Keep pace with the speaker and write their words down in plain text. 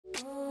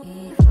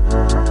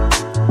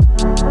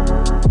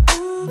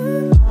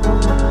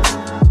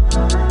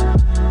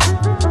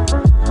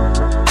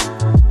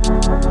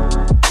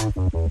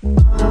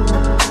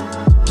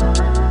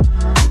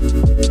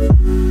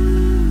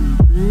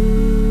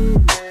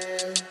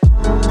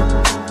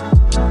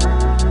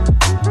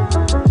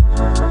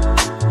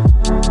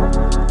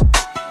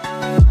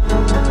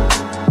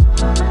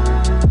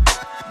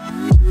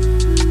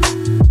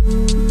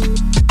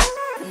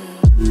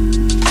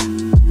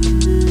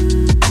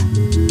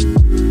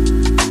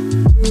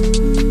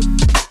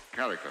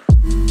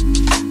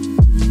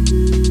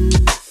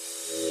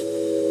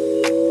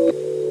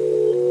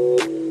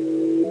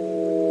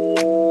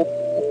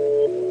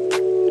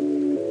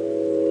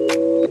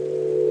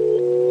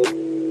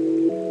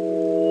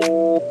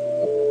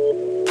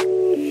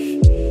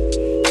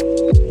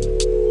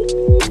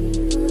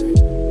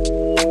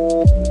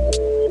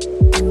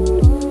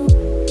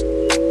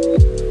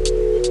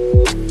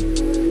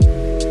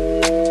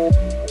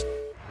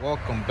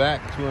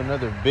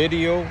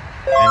video,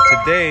 and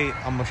today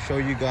I'm gonna show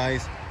you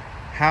guys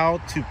how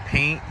to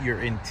paint your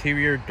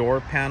interior door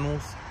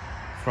panels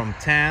from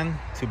tan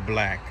to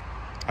black.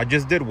 I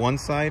just did one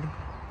side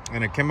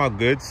and it came out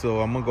good,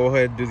 so I'm gonna go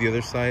ahead and do the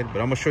other side, but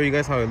I'm gonna show you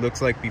guys how it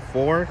looks like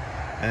before,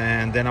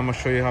 and then I'm gonna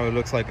show you how it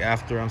looks like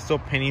after. I'm still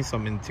painting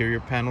some interior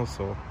panels,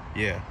 so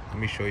yeah, let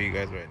me show you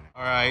guys right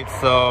now. All right,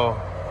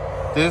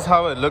 so this is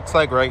how it looks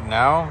like right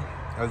now.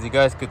 As you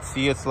guys could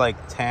see, it's like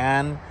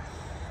tan,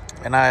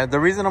 and the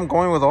reason I'm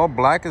going with all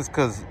black is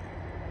because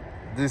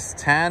this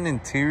tan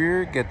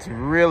interior gets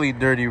really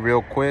dirty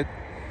real quick,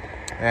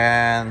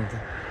 and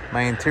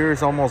my interior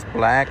is almost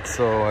black,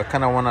 so I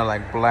kind of want to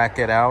like black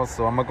it out.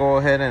 So I'm gonna go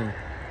ahead and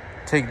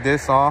take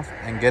this off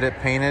and get it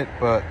painted,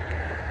 but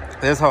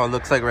this is how it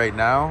looks like right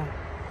now,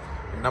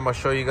 and I'm gonna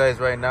show you guys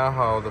right now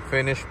how the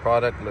finished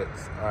product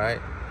looks. All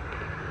right,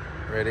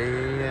 ready,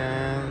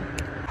 and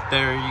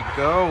there you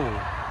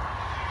go.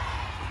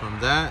 From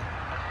that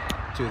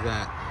to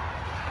that.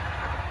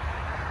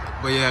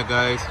 But yeah,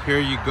 guys, here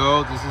you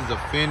go. This is the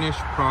finished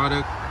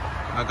product.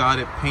 I got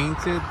it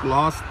painted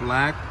gloss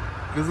black.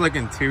 This is like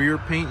interior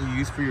paint you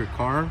use for your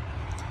car,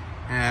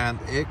 and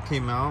it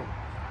came out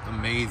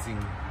amazing.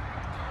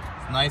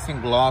 It's nice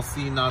and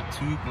glossy, not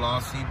too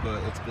glossy,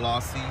 but it's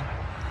glossy.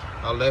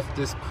 I left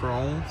this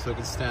chrome so it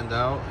could stand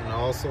out, and I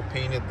also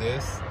painted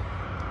this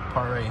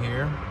part right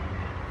here.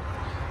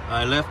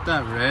 I left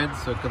that red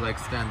so it could like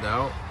stand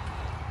out.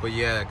 But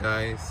yeah,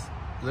 guys,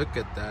 look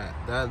at that.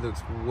 That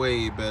looks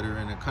way better,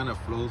 and it kind of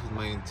flows with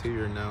my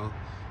interior now,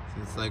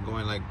 since it's like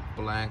going like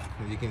black.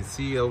 As you can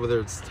see over there,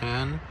 it's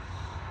tan.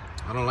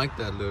 I don't like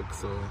that look,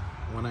 so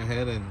I went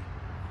ahead and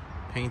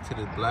painted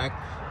it black.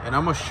 And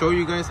I'm gonna show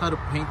you guys how to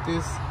paint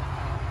this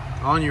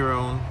on your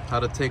own, how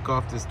to take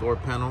off this door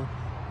panel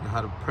and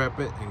how to prep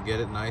it and get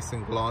it nice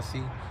and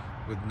glossy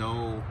with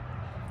no,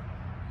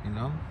 you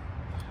know,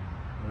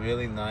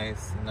 really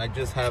nice. And I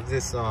just have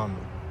this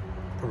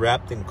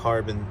wrapped in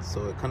carbon,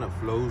 so it kind of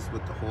flows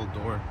with the whole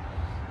door,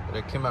 but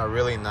it came out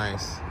really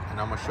nice, and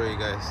I'm gonna show you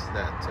guys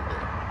that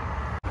today.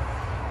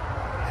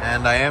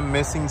 And I am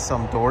missing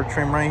some door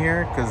trim right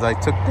here because I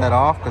took that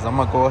off, because I'm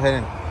gonna go ahead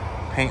and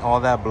paint all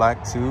that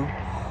black too,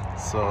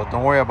 so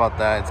don't worry about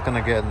that. It's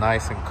gonna get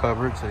nice and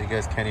covered so you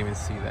guys can't even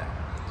see that.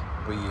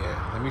 But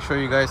yeah, let me show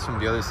you guys from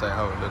the other side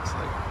how it looks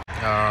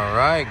like. All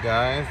right,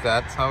 guys,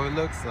 that's how it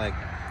looks like.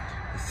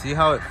 You see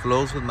how it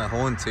flows with my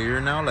whole interior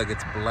now? Like,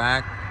 it's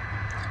black.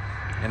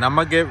 And I'm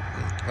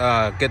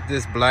gonna get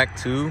this black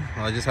too.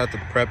 I just have to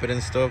prep it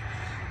and stuff.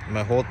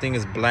 My whole thing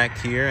is black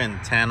here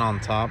and tan on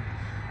top,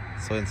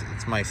 so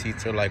it's my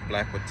seats are like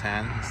black with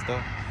tan and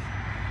stuff.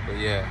 But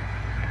yeah,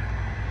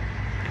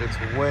 it's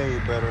way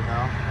better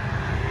now.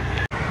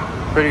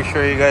 Pretty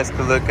sure you guys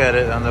could look at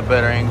it on the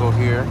better angle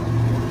here.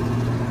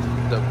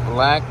 The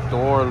black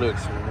door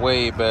looks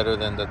way better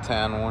than the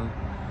tan one,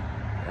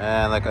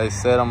 and like I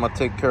said, I'm gonna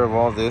take care of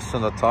all this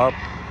on the top,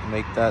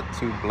 make that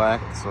too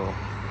black. So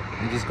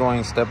I'm just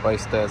going step by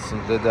step. So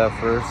did that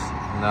first.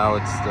 Now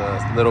it's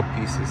the little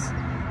pieces.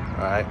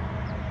 All right.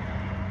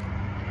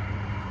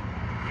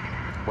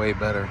 Way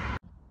better.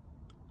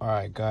 All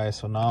right, guys.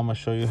 So now I'm gonna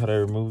show you how to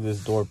remove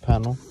this door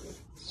panel,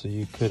 so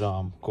you could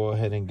go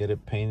ahead and get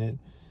it painted.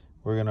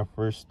 We're gonna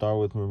first start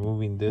with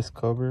removing this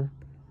cover,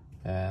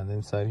 and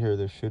inside here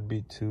there should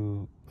be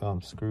two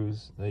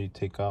screws that you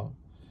take out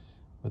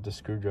with the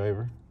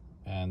screwdriver.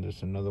 And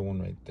there's another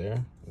one right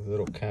there. The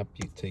little cap,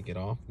 you take it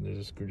off, and there's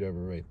a screwdriver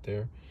right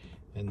there.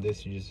 And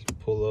this you just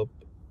pull up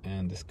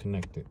and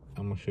disconnect it.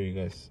 I'm gonna show you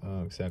guys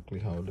exactly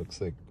how it looks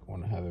like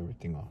when I have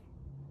everything off.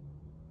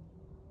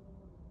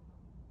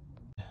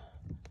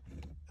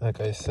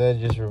 Like I said,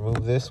 just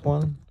remove this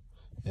one,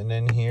 and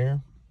then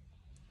here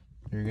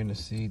you're gonna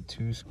see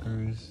two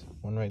screws,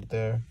 one right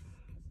there,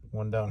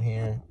 one down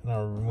here, and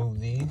I'll remove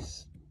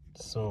these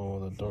so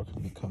the door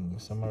can become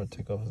loose. I'm gonna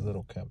take off this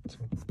little cap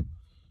too.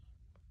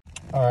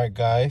 All right,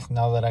 guys,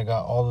 now that I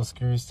got all the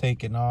screws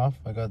taken off,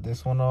 I got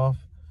this one off,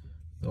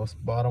 this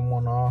bottom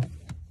one off,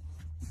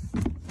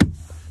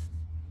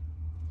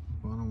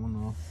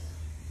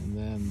 and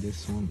then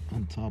this one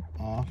on top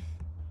off.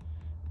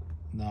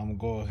 Now I'm gonna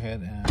go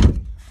ahead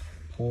and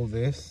pull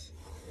this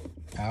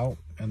out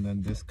and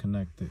then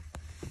disconnect it.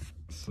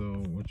 So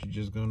what you're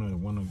just gonna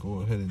want to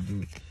go ahead and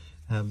do,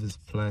 have this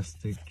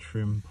plastic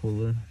trim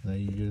puller that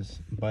you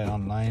just buy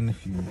online.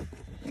 If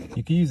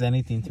you can use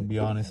anything, to be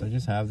honest. I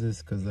just have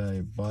this because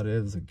I bought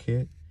it as a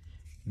kit,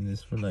 and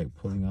this for like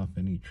pulling off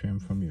any trim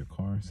from your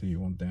car so you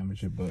won't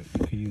damage it, but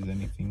you can use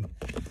anything,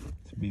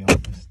 to be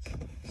honest.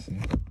 See,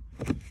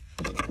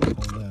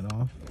 pull that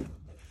off.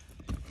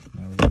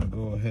 Now we're gonna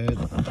go ahead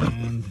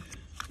and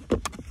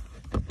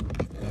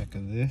back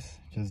of this,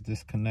 just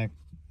disconnect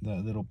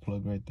that little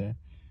plug right there,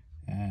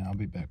 and I'll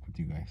be back with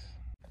you guys.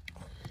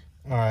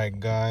 All right,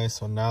 guys,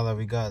 so now that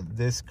we got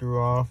this screw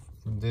off,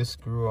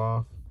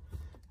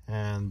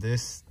 and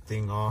this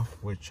thing off,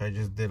 which I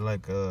just did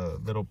like a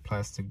little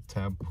plastic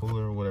tab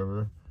puller or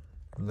whatever,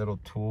 a little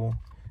tool,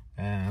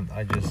 and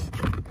I just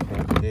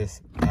pulled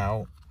this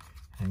out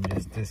and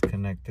just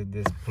disconnected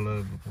this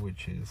plug,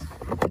 which is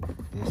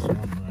this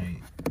one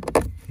right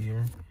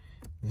here.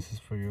 This is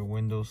for your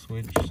window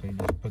switch, so you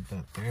just put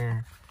that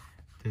there,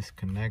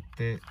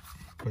 disconnect it,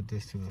 put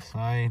this to the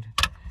side,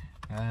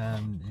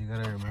 and you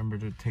gotta remember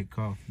to take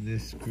off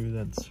this screw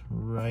that's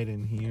right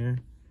in here.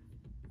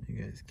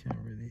 You guys can't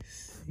really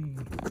see.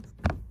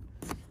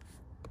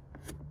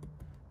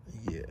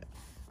 Yeah,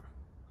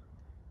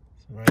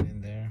 it's right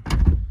in there.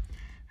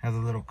 Has a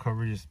little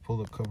cover, just pull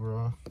the cover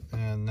off.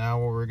 And now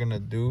what we're gonna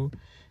do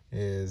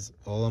is,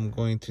 all I'm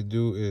going to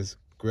do is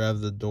grab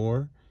the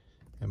door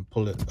and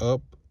pull it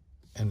up,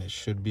 and it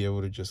should be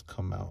able to just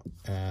come out.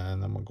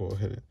 And I'm gonna go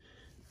ahead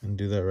and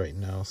do that right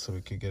now so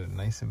we can get it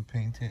nice and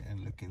painted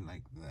and looking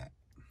like that.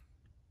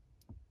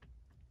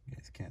 You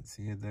guys can't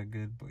see it that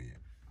good, but yeah.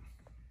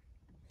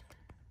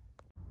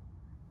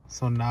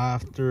 So now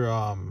after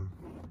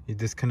you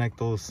disconnect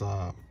those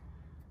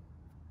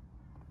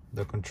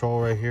the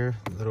control right here,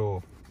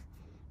 little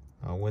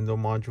window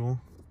module,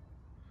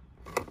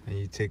 and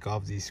you take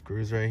off these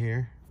screws right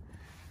here,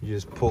 you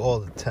just pull all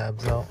the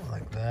tabs out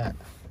like that,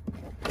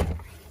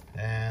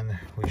 and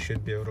we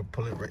should be able to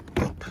pull it right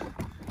up.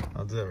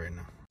 I'll do that right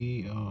now.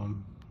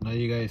 Now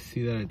you guys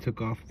see that I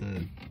took off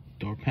the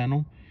door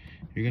panel.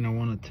 You're gonna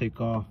want to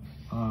take off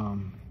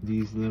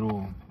these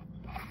little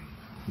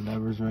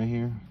levers right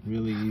here.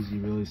 Really easy,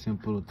 really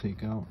simple to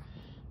take out,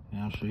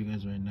 and I'll show you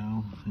guys right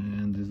now.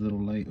 And this little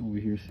light over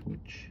here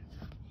switch.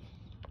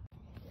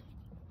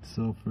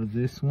 So for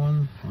this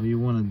one, all you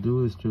want to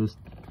do is just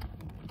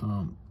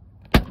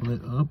pull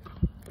it up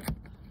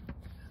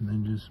and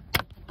then just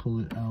pull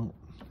it out.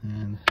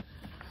 And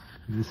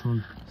this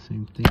one,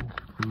 same thing,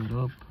 pull it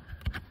up,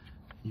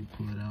 you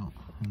pull it out,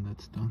 and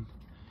that's done.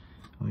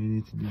 All you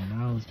need to do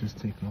now is just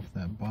take off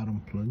that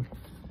bottom plug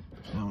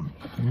down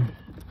here.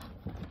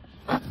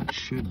 It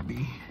should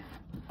be.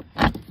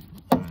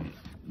 Alright,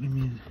 let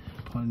me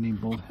probably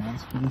need both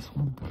hands for this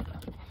one.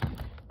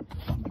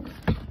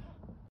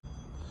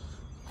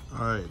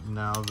 Alright,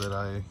 now that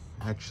I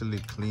actually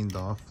cleaned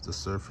off the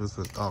surface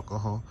with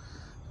alcohol,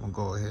 I'm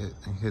gonna go ahead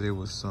and hit it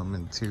with some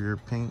interior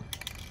paint.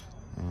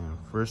 And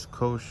first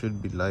coat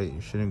should be light,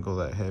 it shouldn't go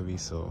that heavy,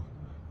 so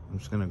I'm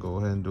just gonna go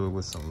ahead and do it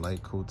with some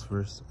light coats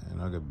first,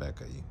 and I'll get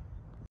back at you.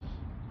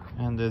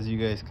 And as you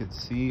guys could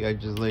see, I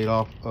just laid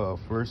off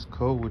first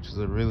coat, which is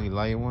a really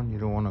light one. You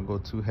don't want to go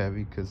too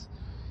heavy because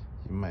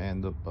you might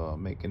end up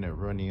making it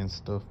runny and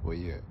stuff. But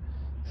yeah,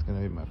 it's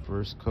gonna be my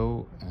first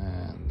coat,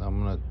 and I'm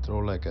gonna throw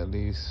like at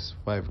least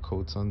 5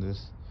 coats on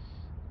this.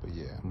 But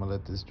yeah, I'm gonna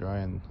let this dry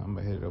and I'm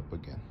gonna hit it up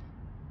again.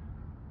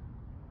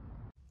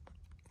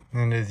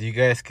 And as you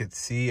guys could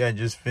see, I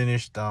just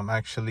finished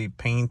actually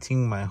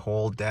painting my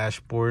whole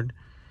dashboard.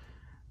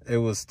 It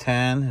was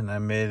tan and I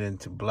made it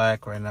into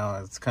black. Right now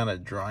it's kind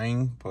of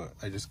drying, but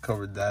I just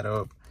covered that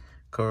up,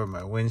 covered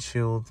my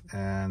windshield,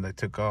 and I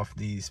took off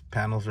these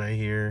panels right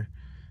here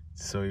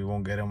so you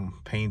won't get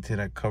them painted.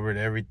 I covered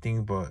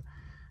everything, but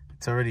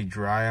it's already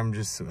dry.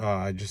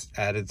 I just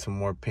added some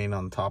more paint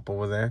on top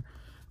over there,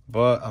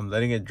 but I'm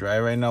letting it dry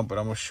right now. But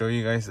I'm gonna show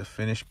you guys the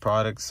finished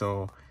product.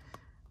 So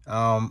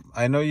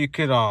I know you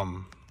could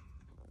hold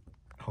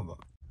on.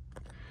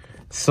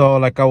 So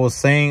like I was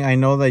saying, I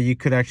know that you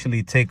could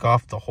actually take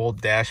off the whole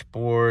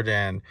dashboard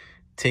and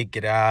take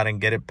it out and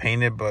get it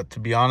painted, but to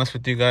be honest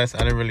with you guys, I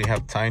didn't really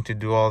have time to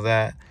do all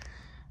that.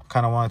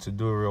 Kind of wanted to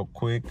do it real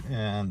quick,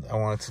 and I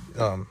wanted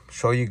to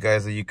show you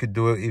guys that you could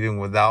do it even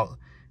without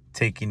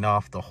taking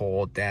off the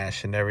whole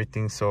dash and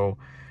everything. So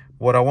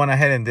what I went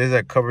ahead and did is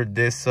I covered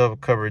this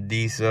up, covered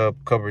these up,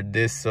 covered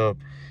this up,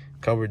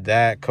 covered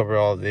that, covered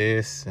all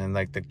this, and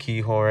like the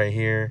keyhole right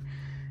here.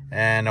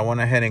 And I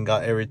went ahead and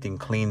got everything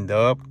cleaned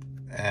up.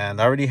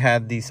 And I already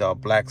had these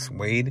black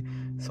suede,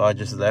 so I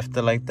just left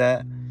it like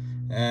that.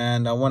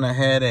 And I went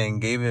ahead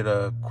and gave it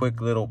a quick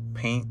little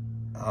paint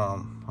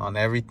on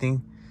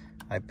everything.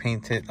 I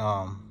painted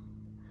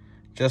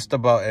just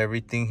about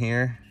everything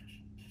here,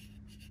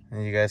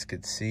 and you guys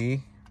could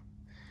see,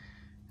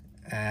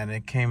 and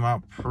it came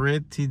out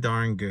pretty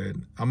darn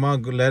good. I'm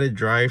gonna let it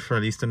dry for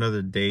at least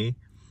another day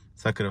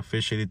so I could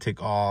officially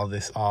take all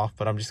this off,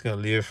 but I'm just gonna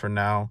leave it for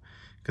now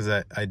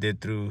because I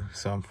did throw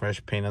some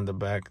fresh paint on the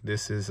back.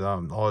 This is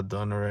all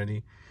done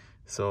already,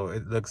 so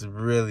it looks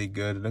really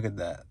good. Look at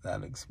that,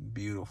 that looks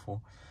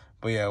beautiful.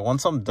 But yeah,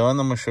 once I'm done,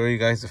 I'm gonna show you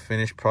guys the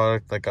finished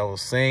product. Like I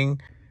was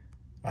saying,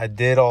 I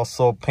did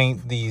also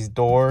paint these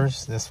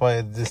doors. That's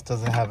why this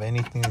doesn't have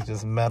anything, it's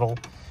just metal,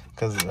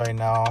 because right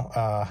now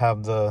I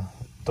have the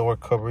door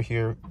cover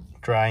here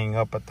drying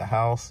up at the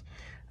house.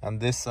 On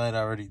this side I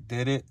already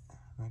did it.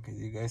 Like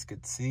you guys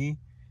could see,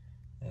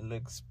 it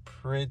looks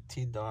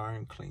pretty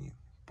darn clean.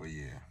 But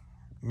yeah,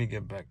 let me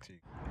get back to you.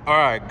 All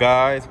right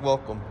guys,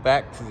 welcome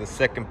back to the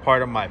second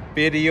part of my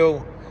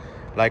video.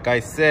 Like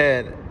I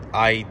said,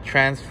 I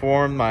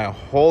transformed my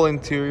whole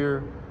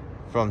interior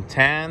from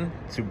tan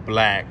to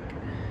black.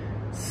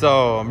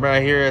 So I'm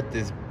right here at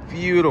this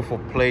beautiful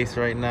place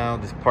right now,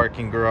 this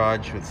parking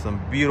garage with some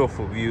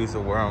beautiful views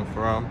of where I'm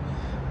from.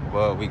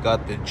 But we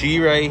got the G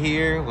right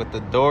here with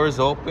the doors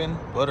open,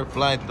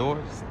 butterfly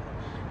doors.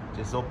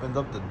 Just opened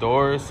up the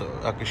doors so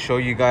I could show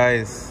you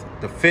guys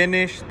the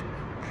finished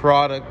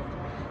product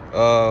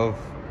of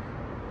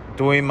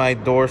doing my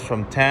doors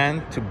from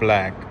tan to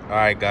black. All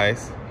right,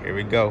 guys, here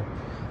we go.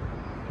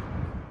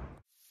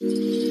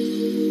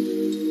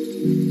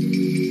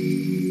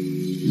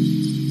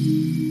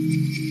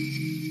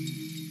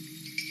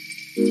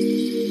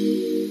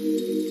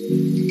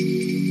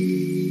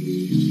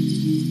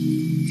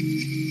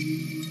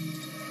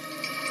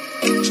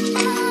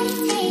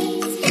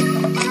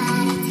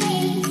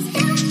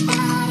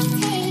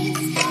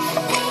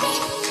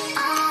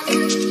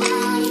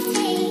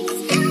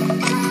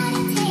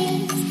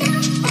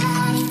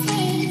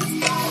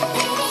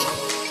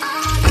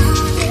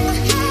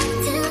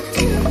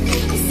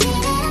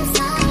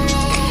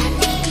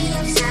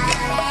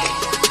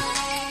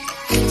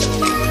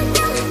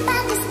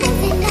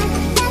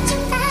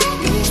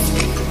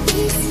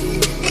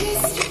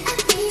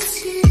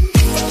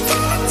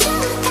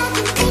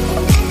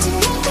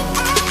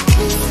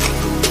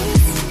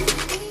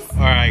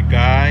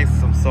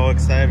 So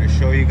excited to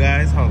show you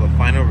guys how the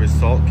final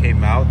result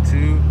came out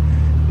to.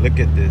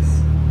 Look at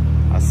this.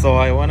 So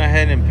I went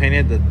ahead and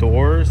painted the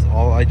doors.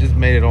 I just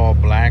made it all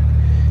black,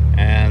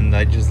 and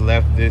I just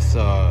left this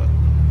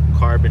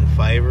carbon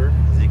fiber.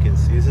 As you can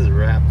see, this is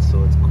wrapped,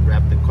 so it's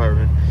wrapped in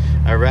carbon.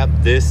 I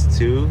wrapped this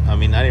too. I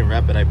mean, I didn't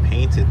wrap it, I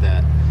painted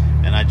that,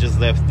 and I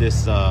just left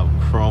this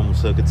chrome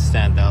so it could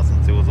stand out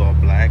since it was all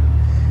black.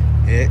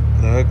 It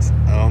looks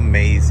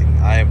amazing.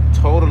 I am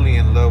totally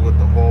in love with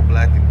the whole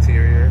black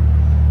interior.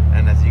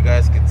 And as you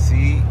guys can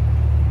see,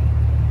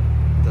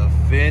 the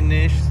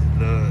finished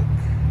look,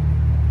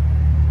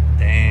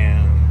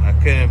 damn, I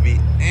couldn't be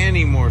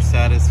any more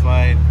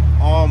satisfied.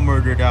 All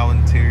murdered out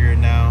interior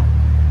now.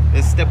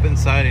 Let's step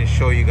inside and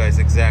show you guys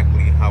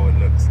exactly how it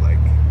looks like.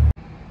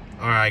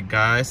 All right,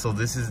 guys, so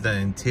this is the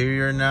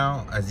interior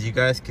now. As you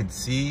guys can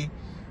see,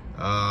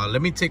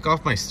 let me take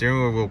off my steering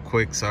wheel real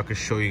quick so I can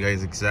show you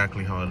guys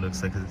exactly how it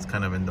looks like, 'cause it's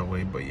kind of in the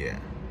way, but yeah.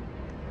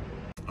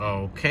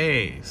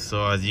 Okay,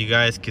 so as you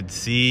guys could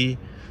see,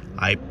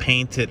 I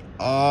painted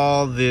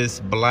all this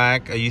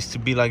black. I used to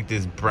be like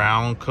this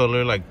brown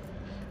color, like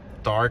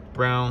dark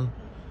brown.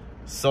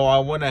 So I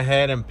went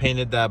ahead and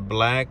painted that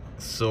black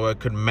so it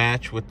could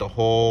match with the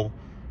whole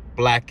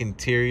black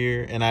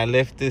interior. And I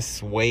left this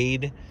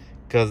suede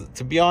because,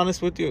 to be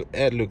honest with you,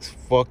 it looks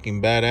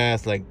fucking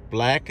badass. Like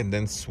black and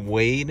then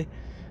suede,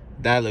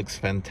 that looks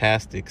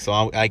fantastic.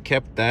 So I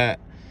kept that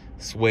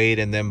suede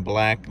and then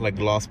black, like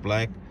gloss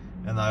black.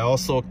 And I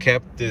also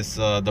kept this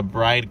the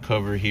bride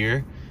cover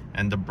here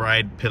and the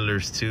bride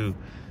pillars too.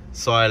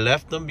 So I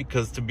left them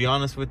because, to be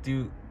honest with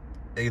you,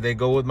 they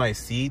go with my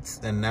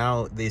seats, and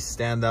now they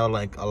stand out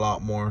like a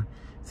lot more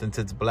since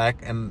it's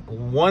black. And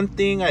one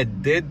thing I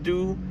did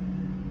do,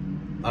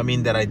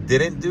 that I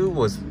didn't do,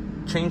 was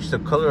change the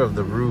color of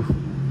the roof.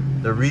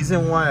 The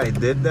reason why I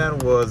did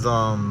that was,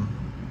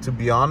 to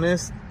be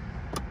honest,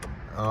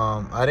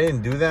 I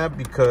didn't do that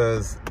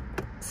because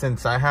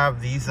since I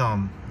have these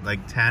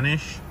like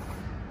tannish,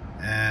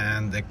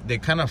 and they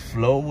kind of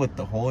flow with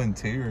the whole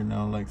interior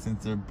now. Like,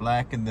 since they're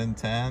black and then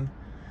tan,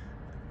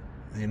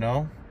 you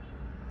know,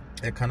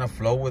 they kind of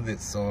flow with it.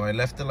 So I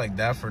left it like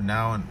that for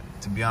now. And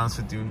to be honest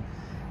with you,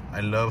 I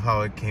love how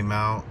it came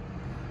out.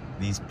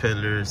 These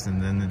pillars,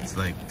 and then it's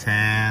like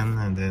tan,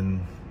 and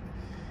then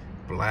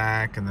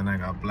black, and then I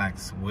got black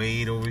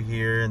suede over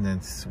here, and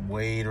then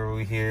suede over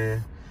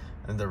here,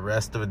 and the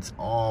rest of it's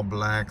all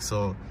black.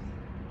 So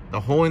the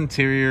whole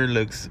interior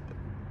looks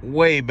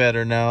way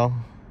better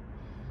now.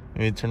 Let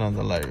me turn on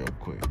the light real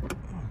quick.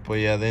 But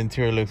yeah, the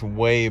interior looks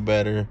way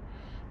better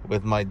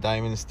with my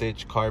diamond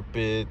stitch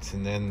carpets,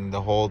 and then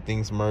the whole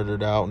thing's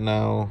murdered out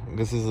now.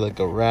 This is like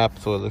a wrap,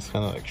 so it looks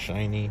kind of like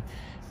shiny.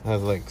 It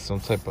has like some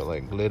type of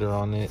like glitter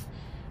on it,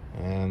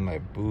 and my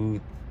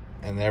boot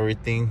and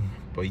everything.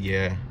 But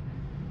yeah,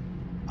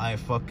 I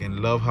fucking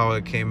love how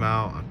it came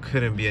out. I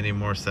couldn't be any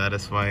more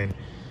satisfied.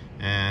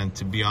 And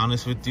to be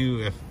honest with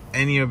you, if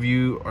any of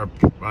you are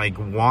like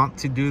want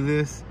to do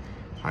this,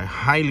 I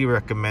highly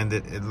recommend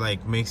it. It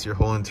like makes your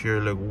whole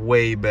interior look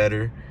way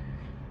better.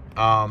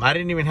 I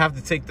didn't even have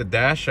to take the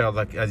dash out.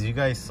 Like, as you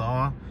guys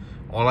saw,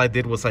 all I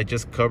did was I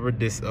just covered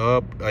this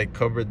up. I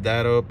covered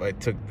that up. I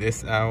took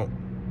this out.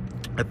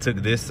 I took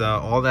this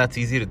out. All that's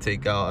easy to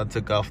take out. I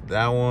took off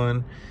that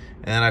one,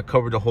 and then I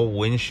covered the whole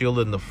windshield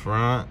in the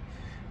front.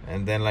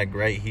 And then like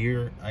right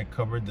here, I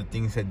covered the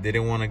things I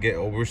didn't want to get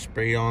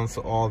oversprayed on.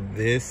 So all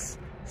this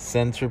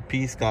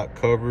centerpiece got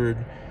covered.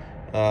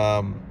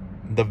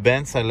 The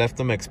vents, I left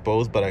them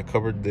exposed, but I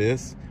covered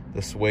this,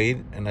 the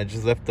suede, and I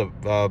just left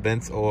the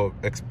vents all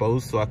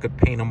exposed so I could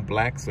paint them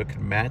black so it could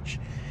match.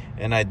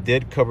 And I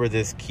did cover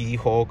this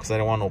keyhole because I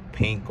don't want no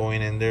paint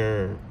going in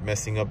there or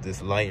messing up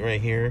this light right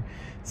here.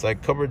 So I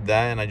covered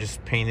that, and I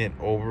just painted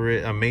over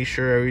it. I made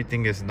sure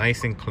everything is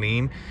nice and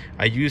clean.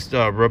 I used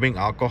rubbing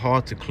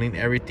alcohol to clean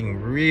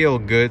everything real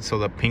good so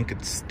the paint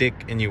could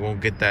stick and you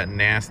won't get that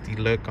nasty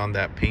look on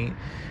that paint.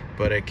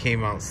 But it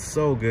came out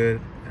so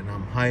good, and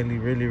I'm highly,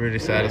 really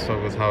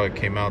satisfied with how it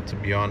came out, to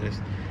be honest.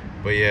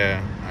 But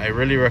yeah, I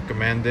really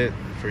recommend it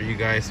for you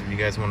guys if you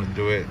guys want to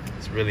do it.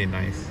 It's really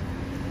nice.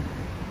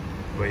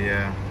 But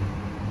yeah,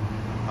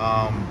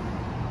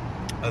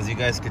 As you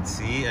guys could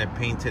see, I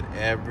painted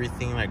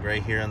everything, like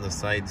right here on the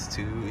sides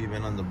too,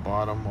 even on the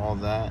bottom, all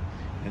that,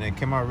 and it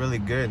came out really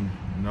good.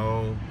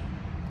 No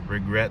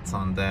regrets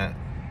on that.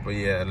 But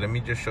yeah, let me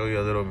just show you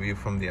a little view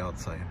from the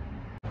outside.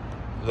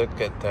 Look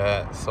at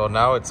that. So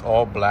now it's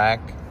all black,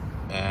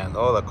 and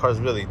oh, the car's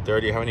really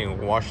dirty. I haven't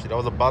even washed it. I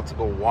was about to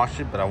go wash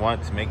it, but I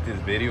wanted to make this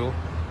video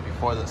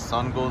before the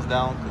sun goes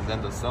down, because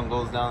then the sun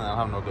goes down and I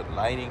don't have no good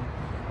lighting.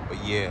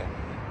 But yeah,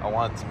 I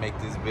wanted to make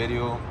this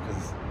video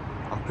because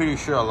I'm pretty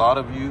sure a lot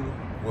of you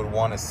would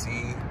want to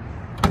see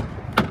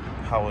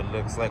how it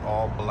looks like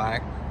all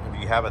black.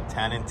 If you have a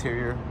tan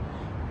interior,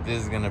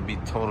 this is gonna be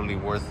totally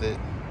worth it.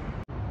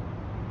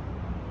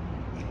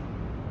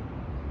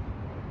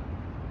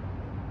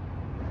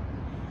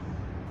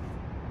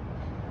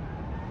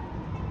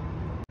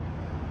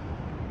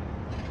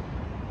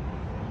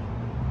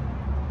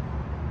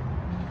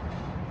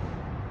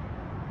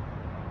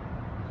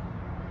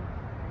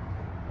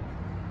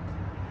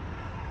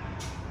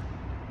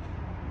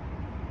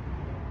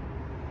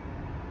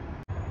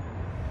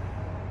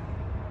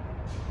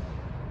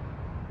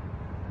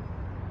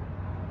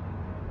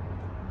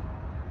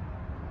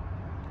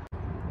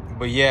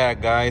 But yeah,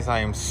 guys,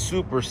 I am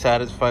super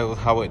satisfied with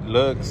how it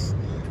looks.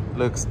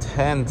 Looks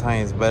 10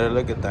 times better.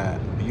 Look at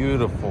that,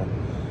 beautiful.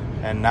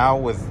 And now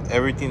with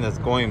everything that's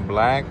going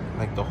black,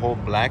 like the whole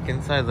black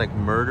inside is like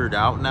murdered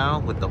out now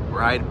with the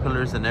bride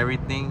pillars and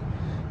everything.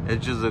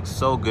 It just looks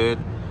so good.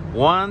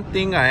 One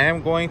thing I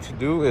am going to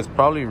do is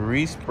probably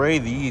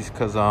respray these,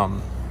 because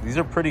these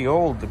are pretty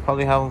old. They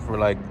probably have them for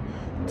like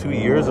 2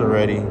 years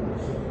already,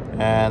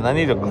 and I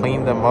need to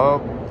clean them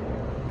up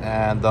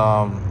and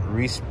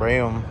respray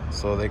them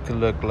so they could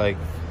look like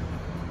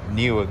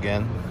new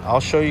again. I'll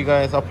show you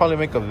guys. I'll probably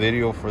make a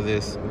video for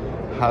this,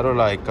 how to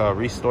like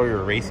restore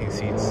your racing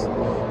seats.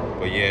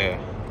 But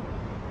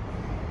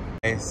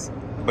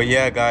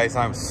yeah guys,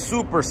 I'm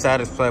super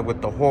satisfied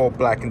with the whole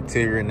black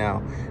interior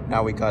now.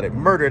 Now we got it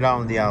murdered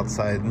on the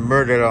outside,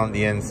 murdered on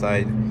the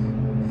inside.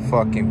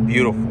 Fucking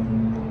beautiful.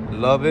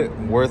 Love it,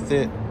 worth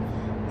it,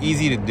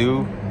 easy to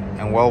do,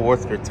 and well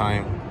worth your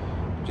time.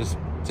 Just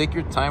take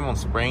your time on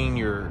spraying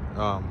your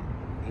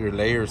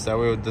layers, that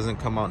way it doesn't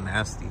come out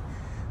nasty.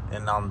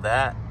 And on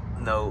that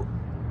note,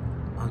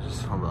 I'll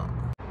just hold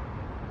on.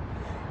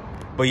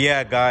 But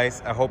yeah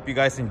guys, I hope you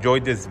guys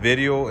enjoyed this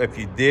video. If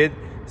you did,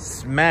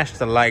 smash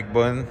the like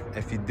button.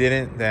 If you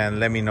didn't, then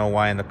let me know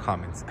why in the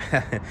comments.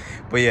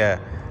 But yeah,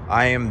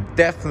 I am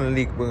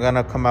definitely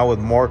gonna come out with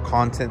more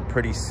content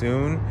pretty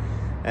soon.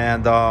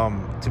 And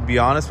to be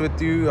honest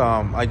with you,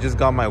 I just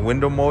got my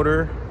window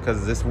motor,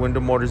 because this window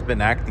motor's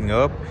been acting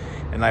up,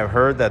 and I've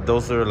heard that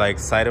those are like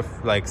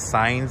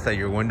signs that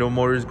your window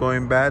motor is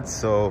going bad.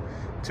 So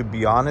to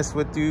be honest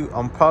with you,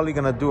 I'm probably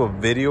gonna do a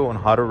video on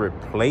how to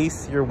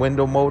replace your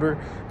window motor.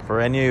 For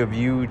any of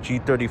you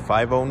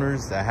G35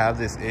 owners that have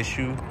this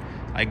issue,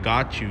 I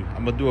got you.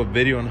 I'm gonna do a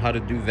video on how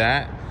to do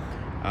that.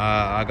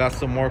 I got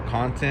some more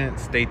content,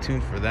 stay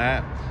tuned for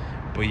that.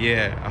 But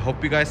yeah, I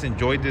hope you guys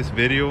enjoyed this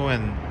video,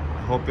 and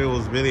I hope it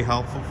was really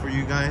helpful for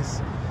you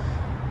guys.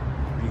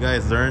 If you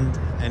guys learned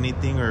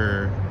anything,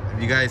 or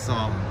if you guys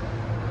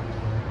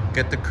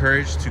get the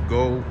courage to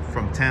go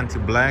from tan to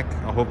black,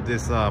 I hope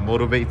this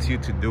motivates you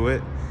to do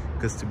it,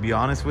 because to be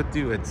honest with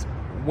you, it's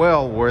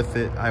well worth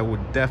it. I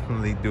would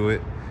definitely do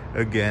it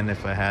again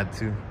if I had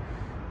to.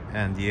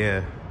 And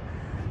yeah,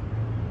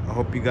 I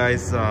hope you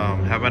guys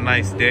have a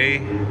nice day.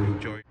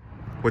 Enjoy.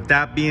 With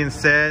that being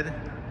said,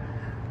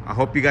 I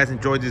hope you guys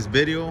enjoyed this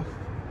video.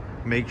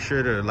 Make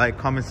sure to like,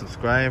 comment,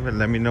 subscribe, and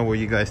let me know what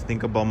you guys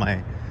think about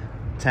my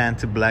tan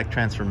to black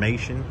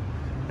transformation.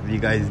 If you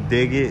guys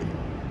dig it,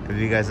 if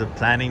you guys are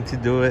planning to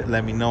do it,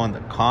 let me know in the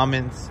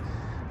comments.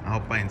 I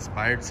hope I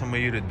inspired some of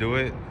you to do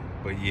it.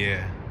 But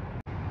yeah,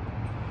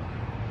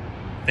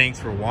 thanks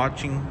for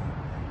watching.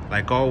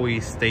 Like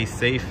always, stay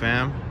safe,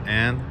 fam,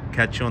 and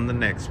catch you on the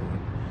next one.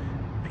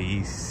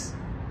 Peace.